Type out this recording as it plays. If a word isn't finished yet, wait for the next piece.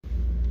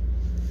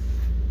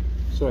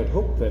So I'd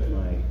hoped that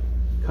my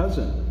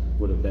cousin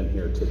would have been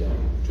here today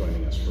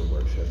joining us for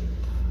worship,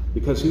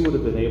 because he would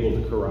have been able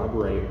to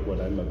corroborate what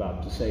I'm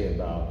about to say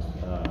about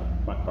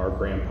our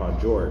grandpa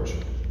George.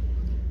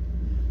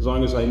 As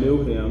long as I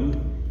knew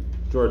him,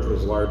 George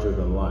was larger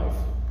than life.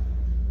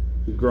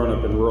 He'd grown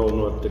up in rural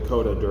North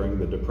Dakota during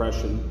the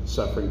Depression,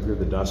 suffering through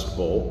the Dust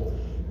Bowl.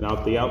 And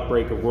at the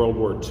outbreak of World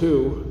War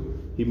II,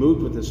 he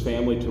moved with his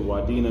family to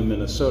Wadena,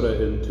 Minnesota,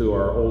 into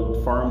our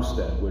old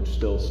farmstead, which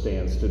still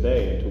stands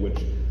today, into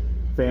which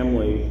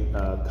family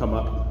come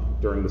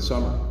up during the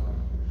summer.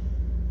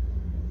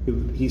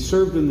 He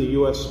served in the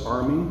U.S.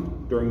 Army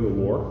during the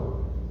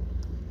war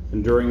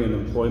and during an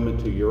employment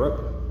to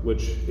Europe,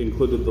 which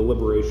included the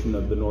liberation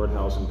of the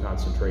Nordhausen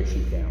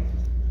concentration camp.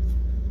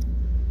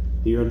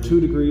 He earned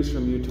 2 degrees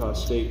from Utah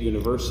State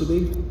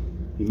University.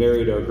 He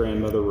married our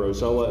grandmother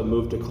Rosella and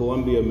moved to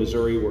Columbia,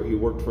 Missouri, where he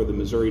worked for the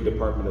Missouri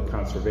Department of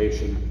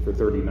Conservation for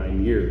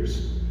 39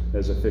 years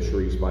as a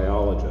fisheries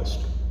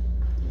biologist.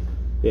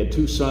 He had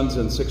 2 sons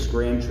and 6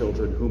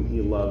 grandchildren whom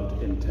he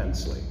loved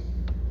intensely.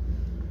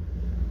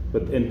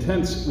 But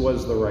intense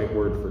was the right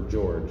word for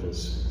George,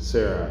 as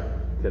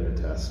Sarah can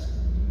attest.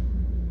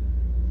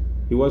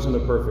 He wasn't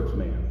a perfect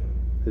man.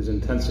 His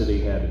intensity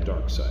had a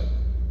dark side.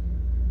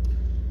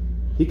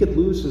 He could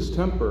lose his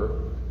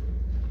temper,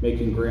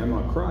 making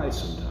Grandma cry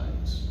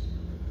sometimes.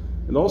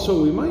 And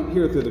also, we might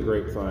hear through the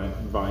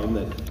grapevine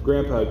that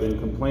Grandpa had been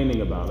complaining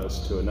about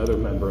us to another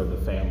member of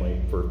the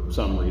family for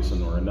some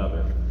reason or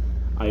another.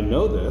 I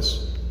know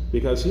this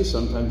because he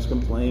sometimes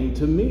complained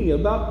to me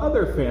about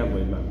other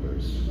family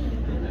members.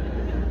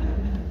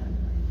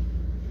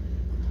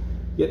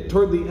 Yet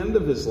toward the end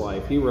of his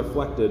life, he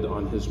reflected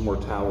on his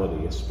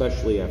mortality,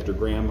 especially after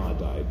Grandma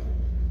died.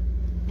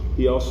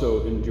 He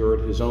also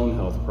endured his own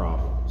health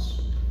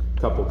problems, a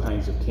couple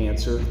kinds of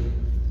cancer,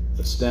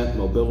 a stent,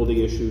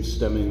 mobility issues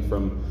stemming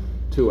from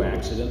 2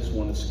 accidents,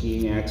 one a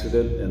skiing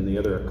accident and the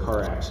other a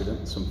car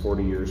accident some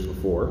 40 years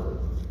before,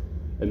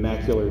 and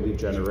macular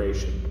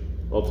degeneration,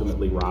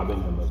 ultimately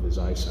robbing him of his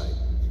eyesight.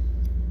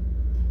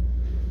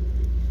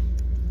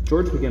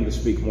 George began to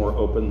speak more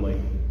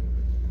openly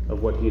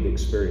of what he had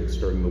experienced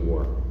during the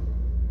war,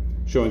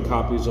 showing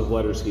copies of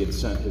letters he had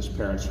sent his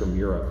parents from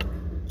Europe.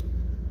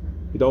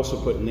 He'd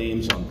also put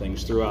names on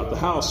things throughout the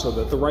house so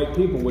that the right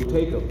people would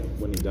take them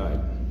when he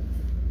died.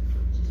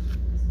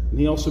 And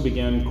he also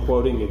began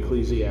quoting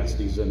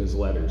Ecclesiastes in his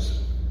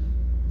letters.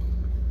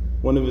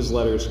 One of his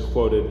letters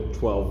quoted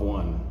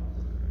 12:1.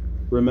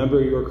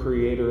 "Remember your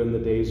Creator in the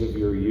days of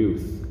your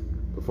youth,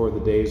 before the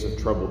days of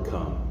trouble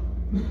come,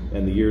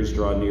 and the years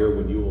draw near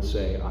when you will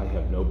say, I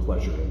have no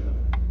pleasure in them."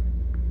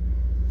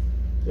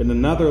 In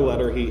another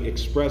letter, he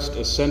expressed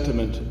a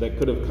sentiment that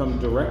could have come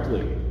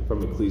directly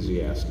from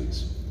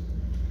Ecclesiastes.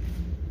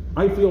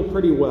 "I feel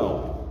pretty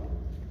well,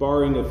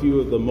 barring a few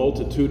of the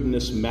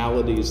multitudinous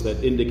maladies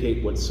that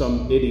indicate what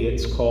some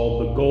idiots call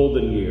the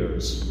golden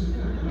years.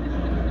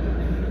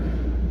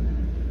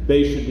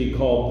 They should be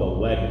called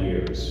the lead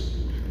years."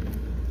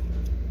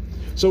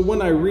 So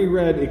when I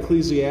reread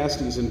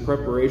Ecclesiastes in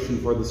preparation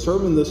for the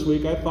sermon this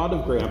week, I thought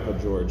of Grandpa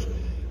George.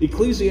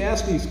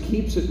 Ecclesiastes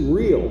keeps it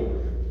real.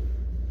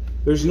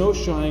 There's no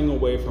shying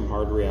away from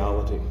hard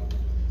reality.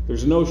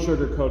 There's no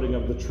sugarcoating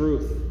of the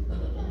truth.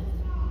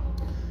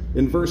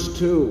 In verse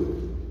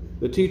 2,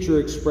 the teacher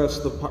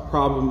expressed the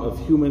problem of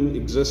human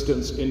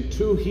existence in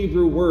 2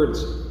 Hebrew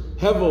words,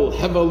 hevel,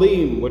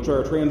 hevelim, which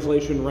our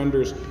translation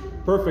renders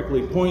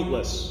perfectly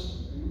pointless.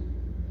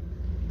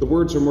 The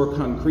words are more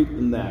concrete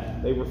than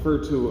that. They refer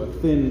to a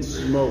thin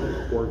smoke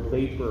or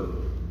vapor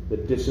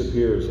that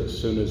disappears as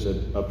soon as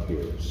it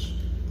appears.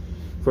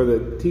 For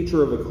the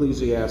teacher of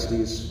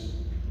Ecclesiastes,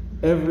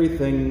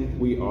 everything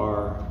we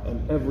are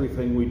and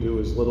everything we do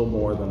is little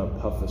more than a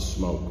puff of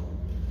smoke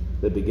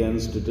that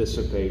begins to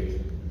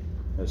dissipate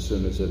as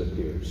soon as it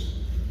appears.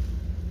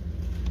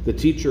 The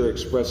teacher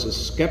expresses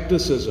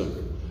skepticism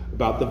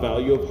about the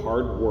value of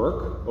hard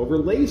work over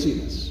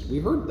laziness. We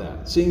heard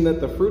that, seeing that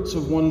the fruits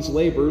of one's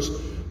labors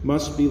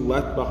must be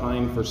left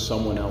behind for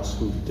someone else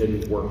who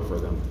didn't work for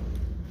them.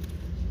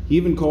 He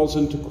even calls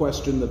into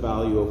question the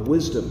value of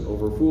wisdom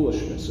over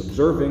foolishness,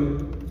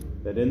 observing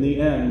that in the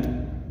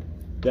end,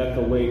 death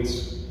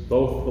awaits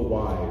both the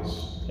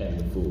wise and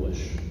the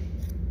foolish.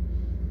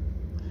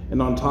 And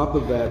on top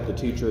of that, the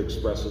teacher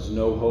expresses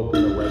no hope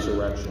in a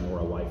resurrection or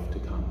a life to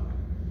come.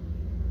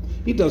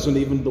 He doesn't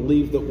even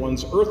believe that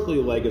one's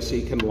earthly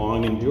legacy can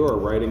long endure,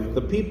 writing,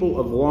 "The people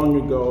of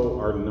long ago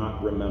are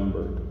not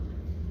remembered,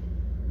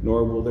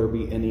 nor will there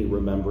be any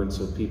remembrance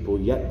of people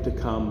yet to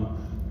come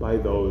by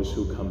those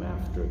who come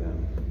after them."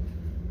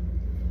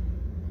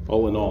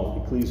 All in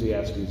all,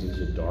 Ecclesiastes is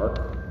a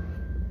dark,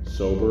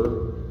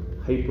 sober,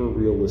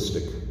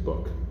 hyper-realistic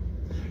book,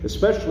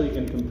 especially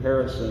in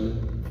comparison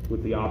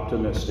with the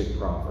optimistic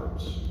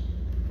Proverbs.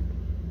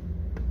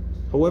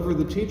 However,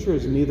 the teacher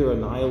is neither a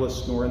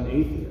nihilist nor an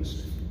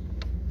atheist.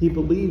 He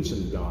believes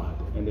in God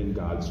and in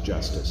God's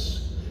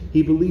justice.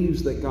 He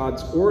believes that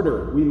God's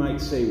order, we might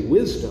say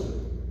wisdom,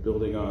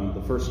 building on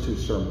the first 2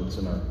 sermons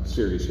in our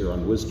series here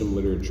on wisdom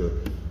literature,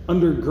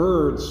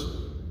 undergirds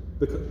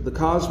the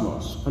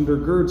cosmos,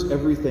 undergirds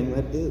everything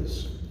that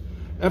is.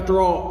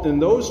 After all, in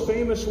those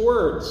famous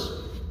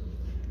words,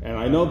 and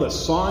I know the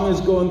song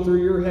is going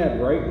through your head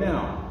right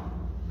now,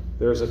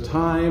 there's a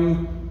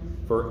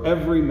time for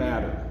every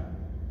matter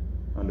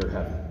under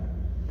heaven.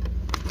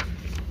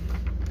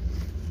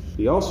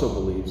 He also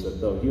believes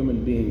that though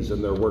human beings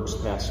and their works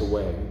pass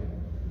away,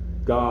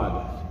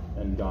 God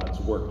and God's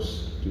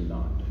works do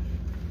not.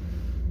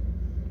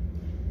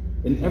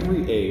 In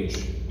every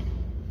age,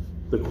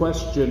 the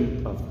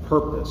question of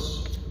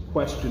purpose,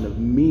 question of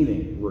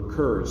meaning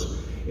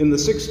recurs. In the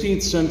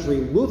 16th century,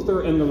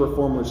 Luther and the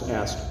Reformers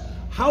asked,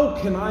 how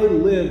can I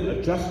live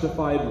a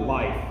justified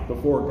life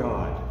before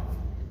God?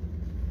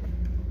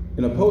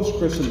 In a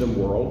post-Christendom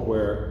world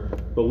where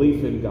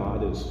belief in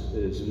God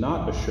is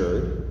not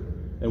assured,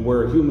 and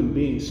where a human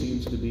being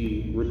seems to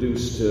be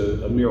reduced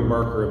to a mere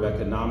marker of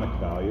economic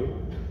value,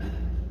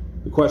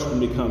 the question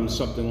becomes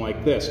something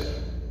like this.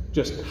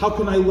 Just, how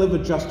can I live a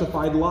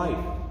justified life?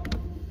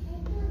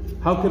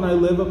 How can I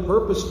live a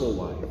purposeful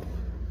life?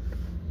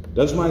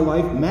 Does my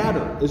life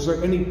matter? Is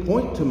there any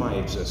point to my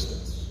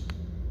existence?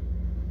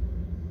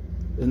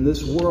 In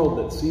this world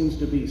that seems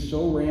to be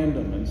so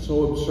random and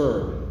so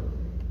absurd,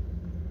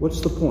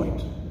 what's the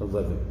point of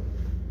living?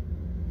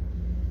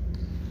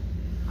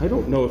 I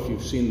don't know if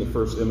you've seen the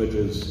first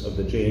images of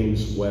the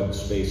James Webb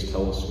Space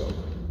Telescope,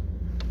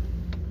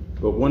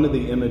 but one of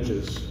the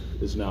images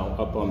is now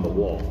up on the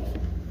wall.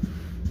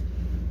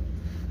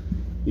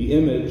 The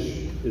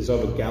image is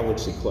of a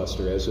galaxy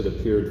cluster as it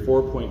appeared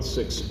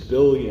 4.6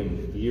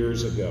 billion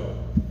years ago.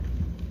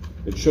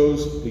 It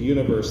shows the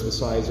universe the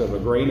size of a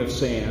grain of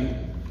sand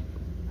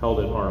held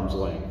at arm's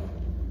length.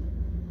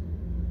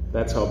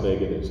 That's how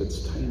big it is.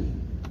 It's tiny,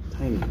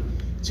 tiny,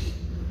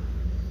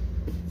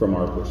 from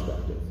our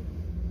perspective.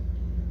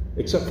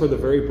 Except for the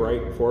very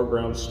bright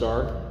foreground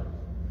star,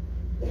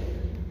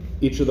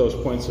 each of those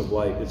points of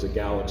light is a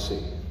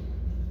galaxy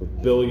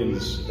with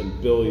billions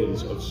and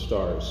billions of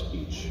stars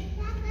each.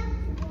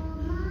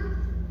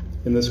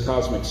 In this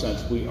cosmic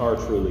sense, we are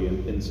truly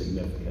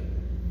insignificant.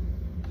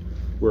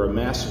 We're a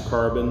mass of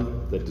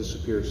carbon that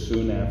disappears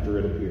soon after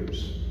it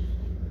appears.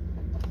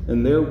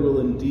 And there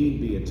will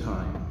indeed be a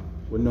time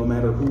when no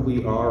matter who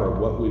we are or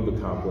what we've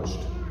accomplished,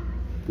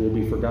 we'll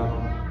be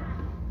forgotten.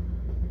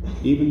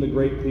 Even the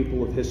great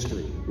people of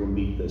history will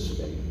meet this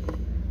fate.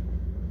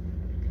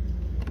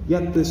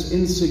 Yet this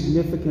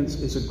insignificance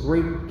is a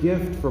great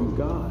gift from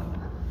God,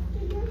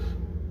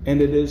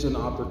 and it is an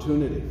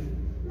opportunity.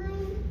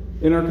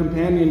 In our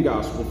companion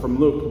gospel from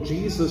Luke,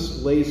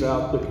 Jesus lays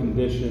out the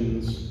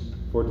conditions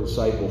for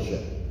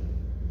discipleship.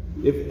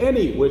 If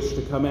any wish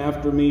to come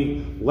after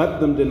me, let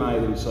them deny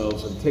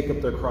themselves and take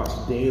up their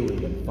cross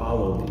daily and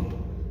follow me.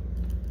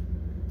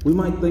 We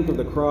might think of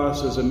the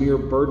cross as a mere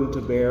burden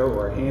to bear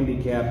or a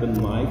handicap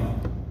in life,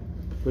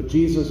 but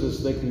Jesus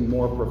is thinking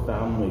more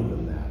profoundly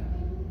than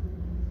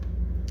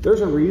that.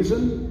 There's a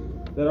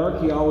reason that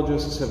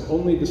archaeologists have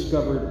only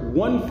discovered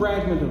one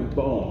fragment of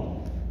bone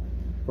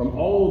from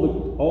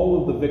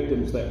all of the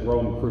victims that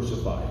Rome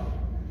crucified,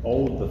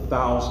 all of the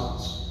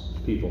thousands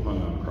of people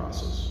hung on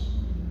crosses.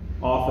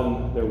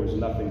 Often there was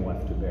nothing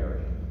left to bury.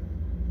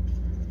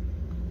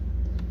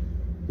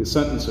 The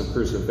sentence of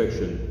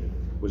crucifixion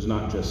was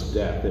not just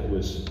death, it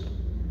was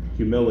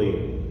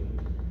humiliating,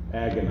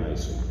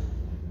 agonizing.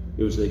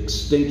 It was the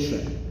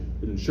extinction.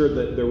 It ensured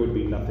that there would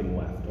be nothing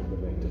left of the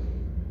victim.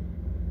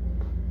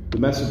 The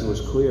message was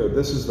clear.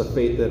 This is the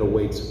fate that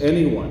awaits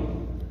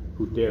anyone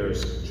who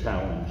dares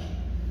challenge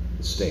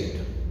the state.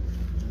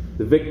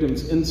 The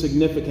victim's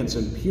insignificance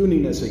and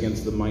puniness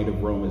against the might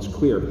of Rome is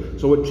clear.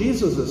 So what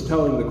Jesus is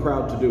telling the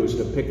crowd to do is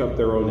to pick up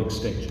their own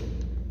extinction.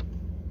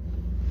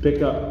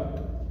 Pick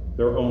up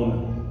their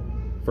own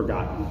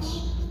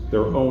forgottenness,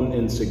 their own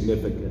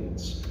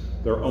insignificance,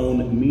 their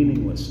own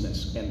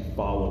meaninglessness, and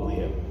follow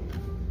him.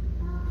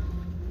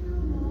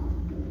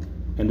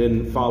 And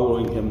in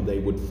following him, they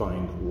would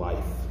find life.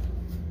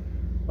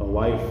 A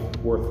life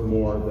worth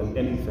more than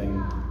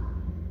anything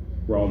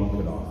Rome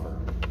could offer.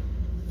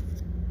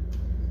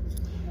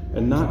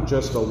 And not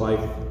just a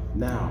life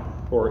now,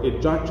 or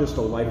not just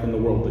a life in the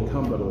world to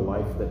come, but a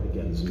life that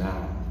begins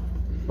now.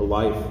 A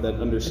life that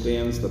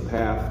understands the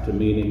path to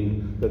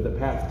meaning, that the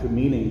path to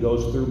meaning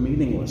goes through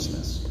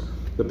meaninglessness.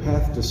 The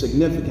path to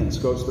significance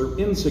goes through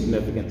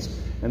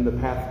insignificance, and the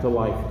path to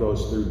life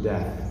goes through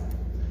death.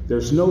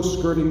 There's no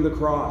skirting the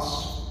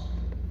cross.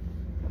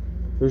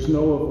 There's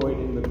no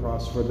avoiding the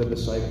cross for the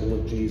disciple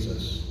of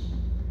Jesus.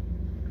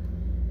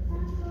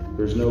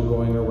 There's no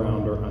going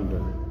around or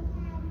under.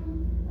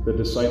 The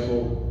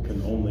disciple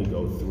can only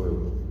go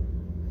through.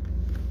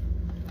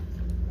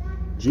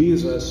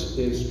 Jesus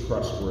is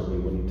trustworthy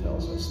when he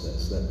tells us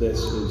this, that this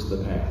is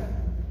the path,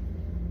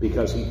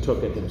 because he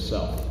took it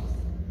himself.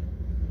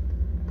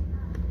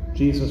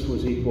 Jesus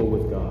was equal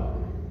with God,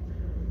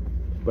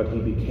 but he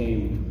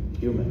became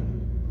human,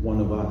 one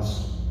of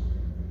us.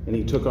 And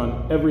he took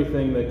on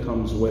everything that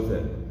comes with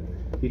it.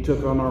 He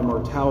took on our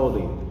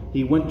mortality.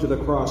 He went to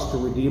the cross to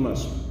redeem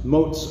us,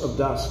 motes of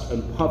dust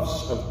and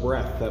puffs of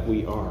breath that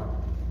we are.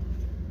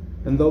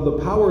 And though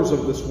the powers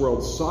of this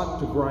world sought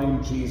to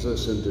grind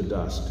Jesus into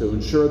dust, to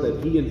ensure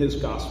that he and his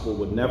gospel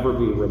would never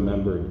be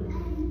remembered,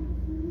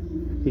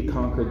 he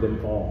conquered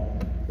them all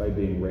by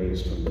being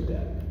raised from the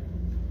dead.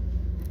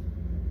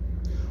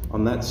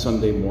 On that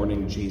Sunday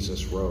morning,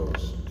 Jesus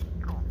rose,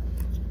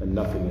 and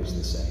nothing is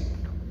the same.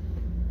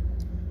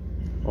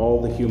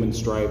 All the human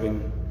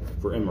striving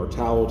for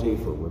immortality,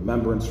 for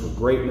remembrance, for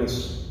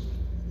greatness,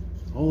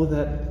 all of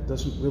that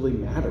doesn't really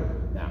matter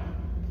now.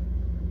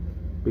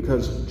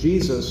 Because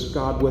Jesus,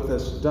 God with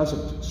us,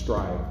 doesn't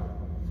strive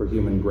for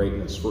human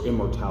greatness, for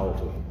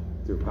immortality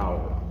through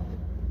power.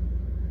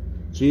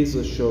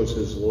 Jesus shows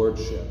his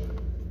lordship,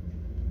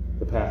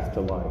 the path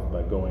to life,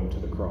 by going to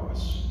the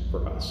cross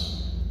for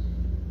us.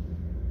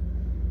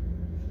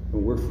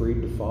 And we're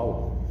freed to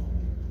follow.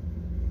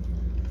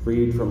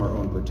 Freed from our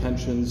own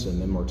pretensions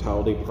and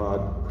immortality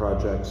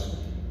projects,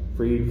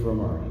 freed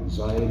from our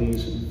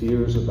anxieties and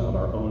fears about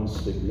our own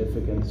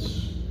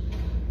significance,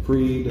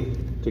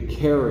 freed to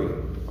carry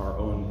our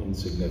own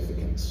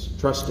insignificance,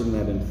 trusting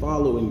that in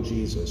following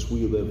Jesus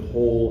we live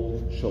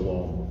whole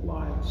shalom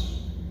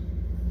lives.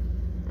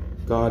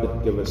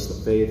 God, give us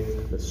the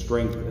faith, the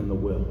strength, and the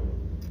will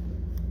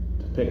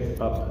to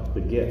pick up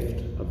the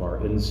gift of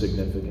our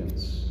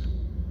insignificance,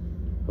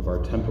 of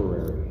our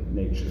temporary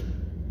nature,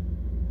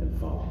 and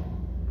follow.